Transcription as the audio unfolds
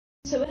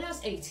So when I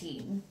was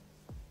 18,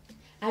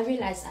 I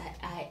realized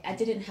I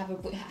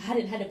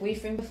hadn't had a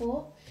boyfriend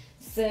before.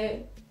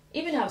 So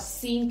even though I've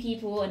seen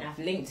people and I've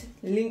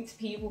linked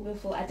people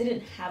before, I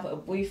didn't have a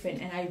boyfriend,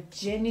 and I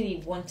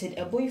genuinely wanted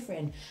a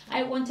boyfriend.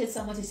 I wanted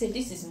someone to say,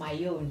 this is my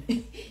own.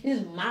 This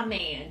is my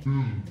man.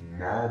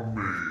 My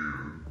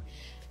man.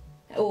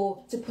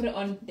 Or to put it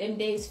on them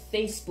days,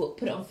 Facebook.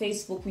 Put it on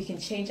Facebook. We can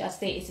change our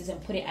statuses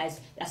and put it as,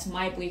 that's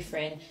my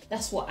boyfriend.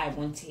 That's what I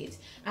wanted.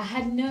 I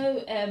had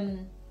no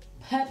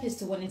purpose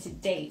to wanting to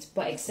date,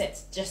 but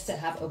except just to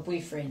have a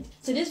boyfriend.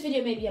 So this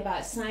video may be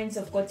about signs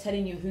of God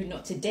telling you who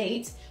not to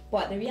date,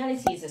 but the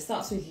reality is it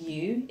starts with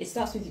you. It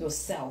starts with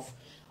yourself.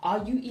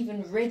 Are you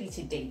even ready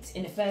to date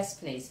in the first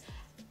place?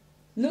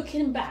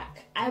 Looking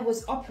back, I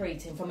was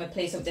operating from a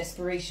place of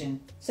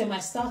desperation. So my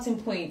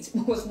starting point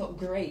was not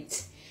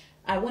great.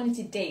 I wanted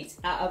to date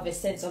out of a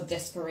sense of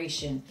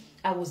desperation.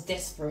 I was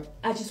desperate.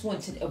 I just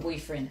wanted a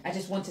boyfriend. I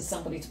just wanted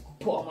somebody to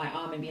put on my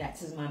arm and be like,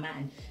 this is my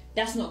man.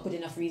 That's not good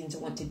enough reason to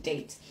want to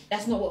date.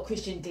 That's not what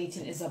Christian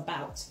dating is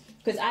about.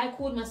 Because I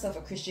called myself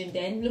a Christian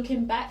then.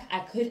 Looking back,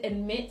 I could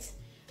admit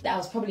that I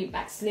was probably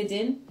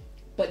backslidden,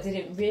 but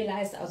didn't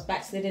realize that I was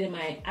backslidden in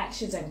my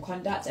actions and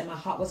conduct, and my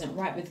heart wasn't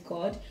right with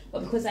God.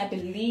 But because I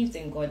believed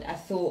in God, I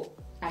thought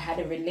I had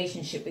a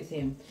relationship with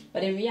him.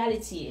 But the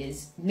reality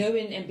is,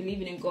 knowing and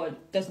believing in God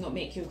does not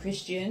make you a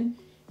Christian.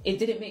 It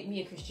didn't make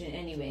me a Christian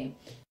anyway.